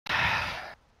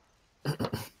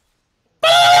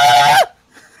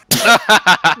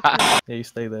Yeah, you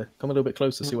stay there. Come a little bit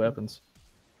closer, see what happens.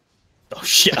 Oh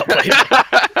shit!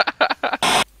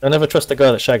 I never trust the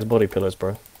guy that shags body pillows,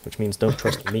 bro. Which means don't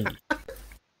trust me.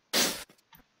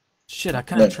 Shit, I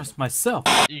can't trust myself.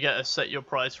 You get to set your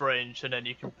price range, and then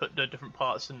you can put the different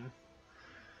parts in.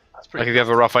 That's Like pretty. if you have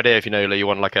a rough idea, if you know you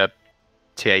want like a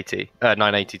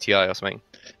 980 Ti or something.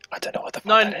 I don't know what the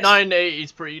fuck that is. 980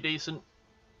 is pretty decent.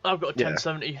 I've got a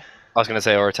 1070. I was gonna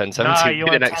say or a 1070. No, you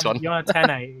Be want the next one. You want a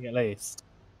 1080 at least.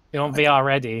 You want VR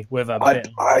ready with a bit.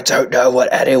 I don't know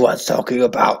what anyone's talking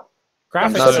about.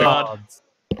 Graphics No. cards.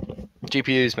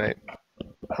 GPUs, mate.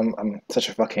 I'm such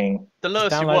a fucking... The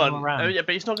lowest you Download want. more RAM. Oh, yeah,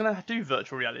 but he's not going to do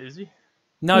virtual reality, is he?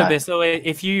 No, No. but so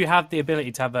if you have the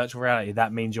ability to have virtual reality,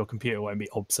 that means your computer won't be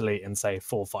obsolete in say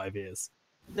 4 or 5 years.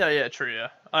 Yeah, true, yeah.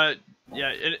 Like,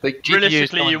 GPUs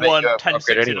Realistically, can't you make want you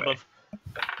 1060 upgrade and anyway. above.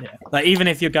 Yeah, like even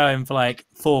if you're going for like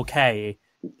 4K,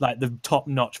 like the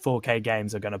top-notch 4K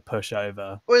games are going to push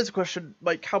over. Where's the question?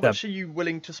 Like, how much are you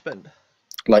willing to spend?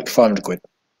 Like 500 quid.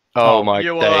 Oh my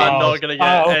You days. are not going to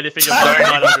get anything above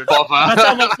 900. That's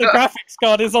how much the graphics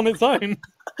card is on its own.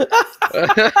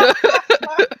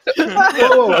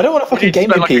 Oh, I don't want a fucking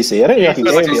gaming PC. I don't need a fucking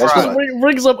like gaming a PC. grand.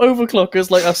 Rings up overclockers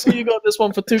like, I see you got this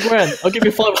one for $2,000. I'll give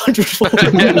you 500 for it.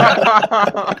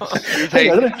 Hey,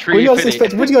 I don't know,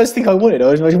 what do you guys think I wanted? I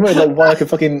was wanted like why I could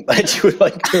fucking actually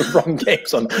like do wrong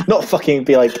games on, not fucking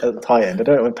be like at the high end. I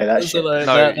don't want to pay that shit.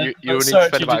 No, you need to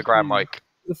spend about $1,000, Mike.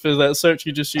 For that search,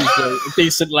 you just use a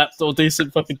decent laptop,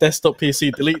 decent fucking desktop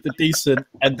PC, delete the decent,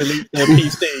 and delete the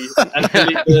PC, and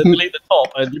delete the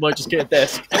top, and you might just get a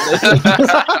desk.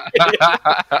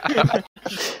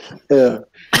 Yeah.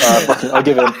 I'll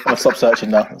give in. I'll stop searching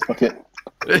now. Fuck it.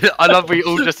 I love we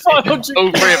all just, all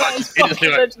three of us just instantly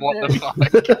like, what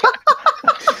the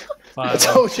fuck? I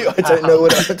told you I don't know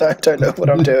what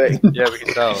I'm doing. Yeah, we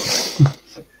can tell.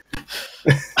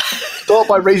 Start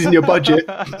by raising your budget.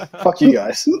 Fuck you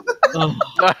guys.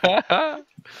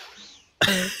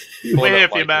 We're here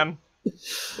for you, man.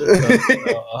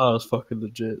 That was fucking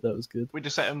legit. That was good. We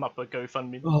just set him up a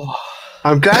GoFundMe.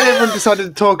 I'm glad everyone decided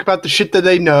to talk about the shit that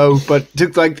they know, but it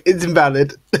looks like it's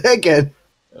invalid. Again.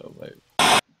 Oh, mate.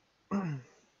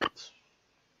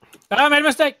 I made a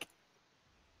mistake.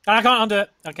 I can't undo it.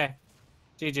 Okay.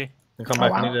 GG. And come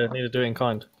back. I need to do it in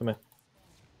kind. Come here.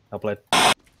 I'll play.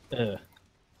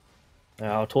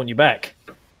 I'll taunt you back.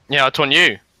 Yeah, I'll taunt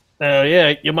you. Oh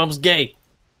yeah, your mum's gay.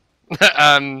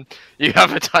 You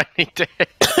have a tiny dick.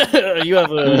 You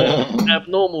have an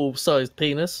abnormal sized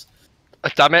penis.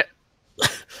 Damn it.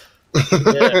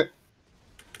 Yeah.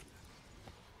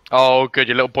 Oh, good,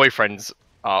 your little boyfriend's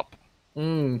up.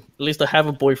 At least I have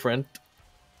a boyfriend.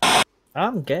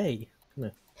 I'm gay. Come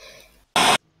here.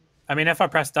 I mean, if I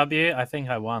press W, I think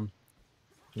I won.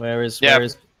 Where is?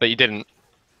 But you didn't.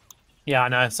 Yeah, I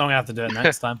know. So I'm gonna have to do it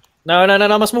next time. No,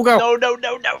 I'm a small girl. No.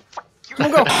 Small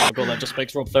girl. Oh god, that just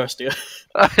makes Rob thirstier.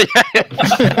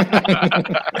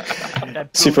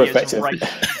 Super effective.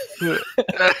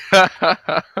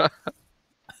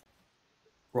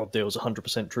 Rob deals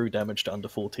 100% true damage to under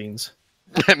 14s.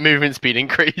 Movement speed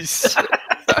increase.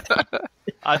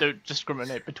 I don't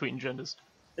discriminate between genders.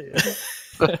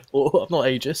 Oh, I'm not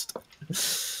ageist.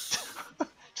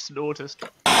 Just an autist.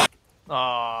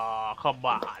 Oh, come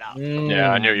on.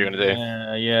 Yeah, I knew what you were gonna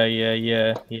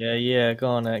do. Yeah. Go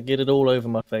on, get it all over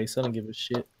my face. I don't give a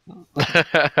shit.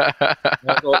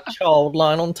 I've got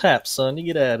Childline on tap, son.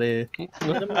 You get out of here.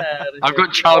 I've got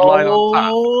Childline on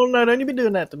tap. Oh no! Don't you be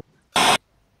doing that to me.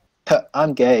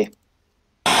 I'm gay.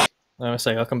 I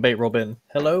say I can bait Rob in.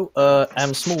 Hello,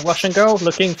 I'm small Russian girl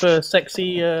looking for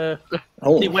sexy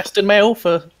Western male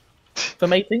for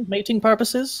mating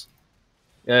purposes.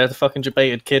 Yeah, the fucking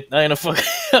debated kid. I ain't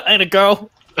a girl.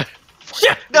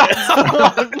 Shit!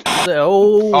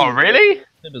 Oh, really?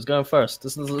 Tibber's going first.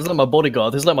 This is not my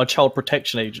bodyguard. This is like my child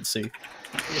protection agency.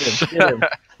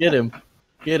 Get him.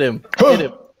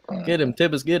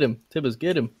 Tibbers, get him.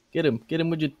 Get him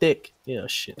with your dick. Yeah,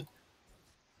 shit.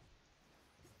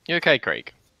 You okay,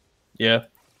 Craig? Yeah.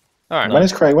 Alright. When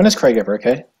is Craig ever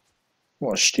okay?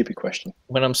 What a stupid question.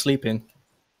 When I'm sleeping.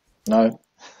 No.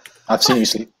 I've seen you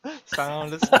sleep.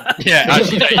 Yeah,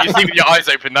 actually, no, you sleep with your eyes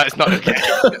open, that's not okay.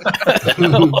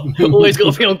 Always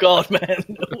gotta be on guard, man.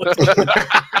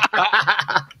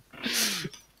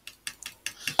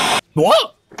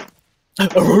 What?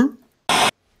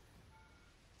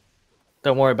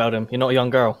 Don't worry about him. You're not a young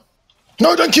girl.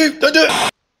 No, thank you. Don't do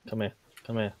it. Come here.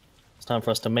 It's time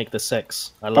for us to make the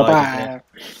sex. I lied.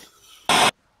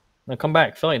 No, come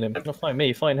back. Fight him. Not fight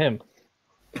me. Fight him.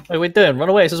 What are we doing? Run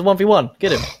away. This is a 1v1.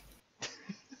 Get him.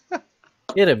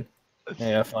 Get him.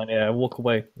 Yeah, fine. Yeah, walk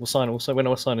away. We'll sign. We'll say when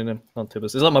we're signing in. On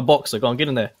Tibbers. It's like my boxer. Go on, get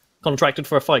in there. Contracted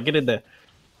for a fight. Get in there.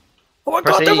 Oh my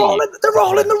God! They're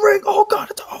all in the ring. Oh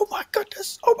God! Oh my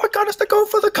goodness! Oh my goodness! They're going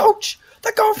for the coach.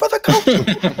 They're going for the coach.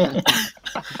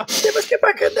 Tibbers, get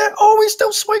back in there. Oh, he's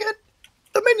still swinging.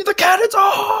 The cannons.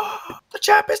 Oh, the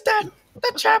chap is dead.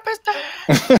 The chap is dead.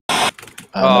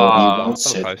 I know you won't so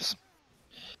sit. close.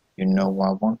 You know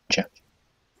I want you.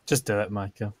 Just do it,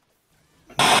 Michael.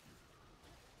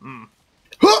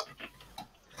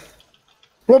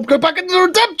 Rob, go back into the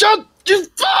redemption!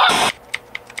 Just fuck!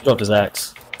 Dropped his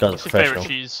axe. Guy's What's a your favourite professional.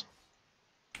 cheese?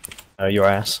 Your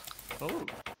ass. Oh.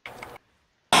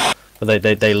 But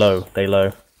they low. They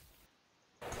low.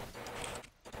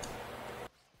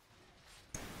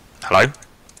 Hello?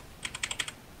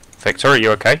 Victor, are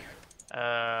you okay?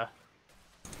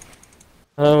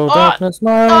 Oh, darkness,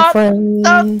 my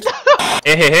friend.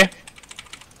 Here.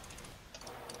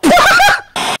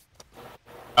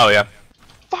 Oh, yeah.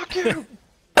 Fuck you!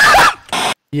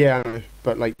 Yeah,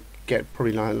 but like, get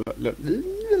probably like look,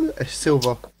 a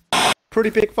silver. Pretty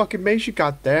big fucking mace you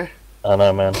got there. I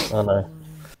know, man. I know.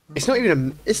 It's not even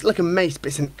a. It's like a mace, but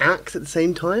it's an axe at the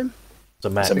same time. It's a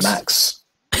max. It's a max.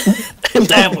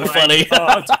 Damn, we're funny.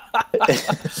 God.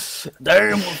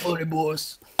 Damn, we're funny,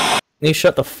 boys. You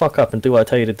shut the fuck up and do what I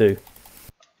tell you to do.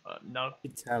 No.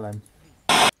 You tell him.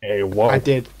 Hey, whoa. I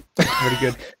did. Really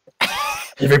good.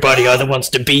 Everybody either wants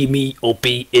to be me or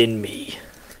be in me.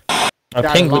 I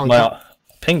Yeah,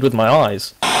 pinged with my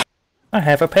eyes. I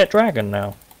have a pet dragon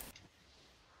now.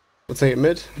 We'll take it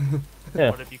mid. Yeah.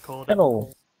 What have you called it?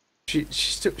 Hello. She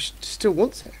still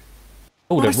wants it.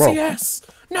 Called it Rob. CS!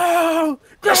 No!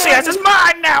 The CS is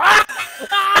mine now!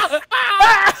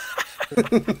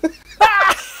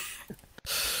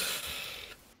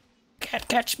 Can't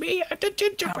catch me at the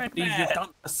gingerbread You've man. done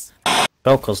this.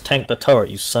 Velcos tanked the turret,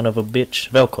 you son of a bitch.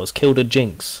 Velcos killed a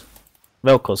Jinx.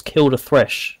 Velcos killed a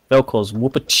Thresh. Velcos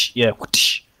whoop-a-ch. Yeah,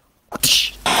 whoosh.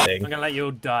 Whoosh. I'm gonna let you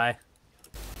all die.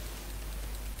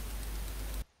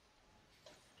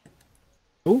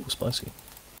 Ooh, spicy.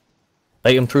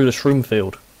 Bait them through the shroom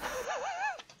field.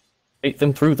 Bait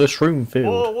them through the shroom field.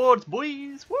 War awards,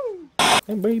 boys! Woo!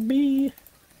 Hey, baby.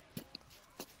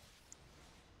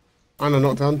 And I'm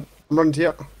not done. I'm running to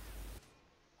you.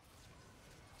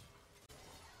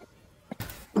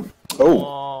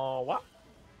 Oh, Oh, what?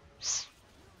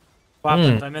 What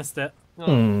happened? I missed it.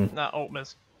 Nah, ult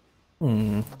miss.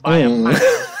 Hmm. Bam,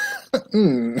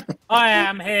 bam. I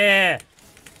am here!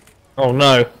 Oh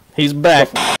no, he's back.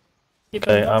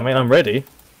 Okay, I mean, I'm ready.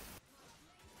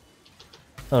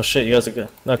 Oh shit, you guys are good.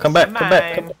 No, come back, come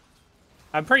back, come back.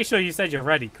 I'm pretty sure you said you're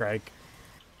ready, Craig.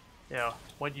 Yeah,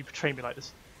 why do you portray me like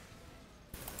this?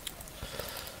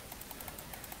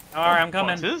 Alright, I'm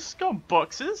coming. Boxes? Go on,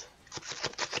 boxes!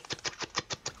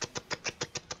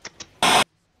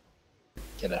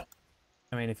 get her.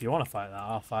 I mean, if you want to fight that,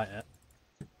 I'll fight it.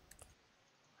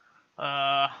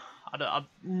 I'm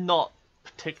not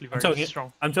particularly very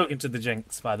strong. I'm talking to the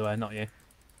Jinx, by the way, not you.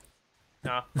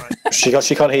 No, right. She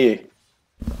can't hear you.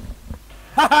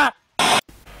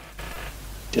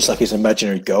 Just like his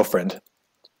imaginary girlfriend.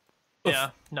 Yeah,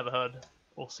 never heard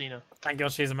or seen her. Thank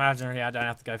God she's imaginary, I don't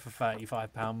have to go for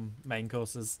 £35 main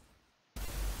courses.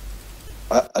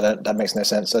 That makes no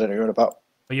sense. I don't know what you're on about.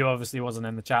 But you obviously wasn't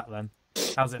in the chat then.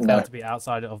 How's it feel No. to be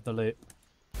outside of the loop?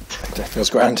 That feels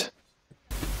grand.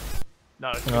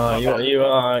 No. Oh, you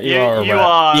are a You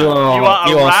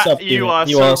rat. You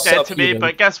are so dead to me,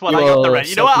 but guess what? I got the rat.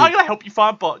 You know what? I'm gonna help you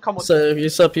find bot. Come on. So you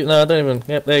no, don't even.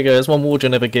 Yep, there you go. There's one wall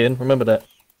never get in. Remember that.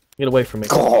 Get away from me.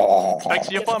 Thanks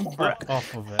to your fun, bro. Fuck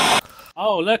off of it.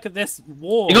 Oh, look at this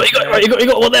wall. You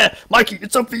got one there, Mikey.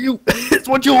 It's up for you. It's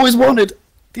what you always wanted.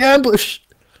 The ambush.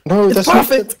 No, It's that's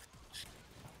perfect.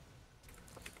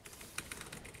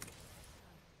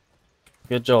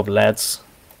 Good job, lads.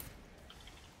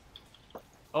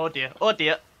 Oh dear. Oh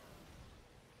dear.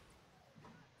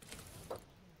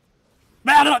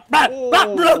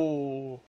 Oh.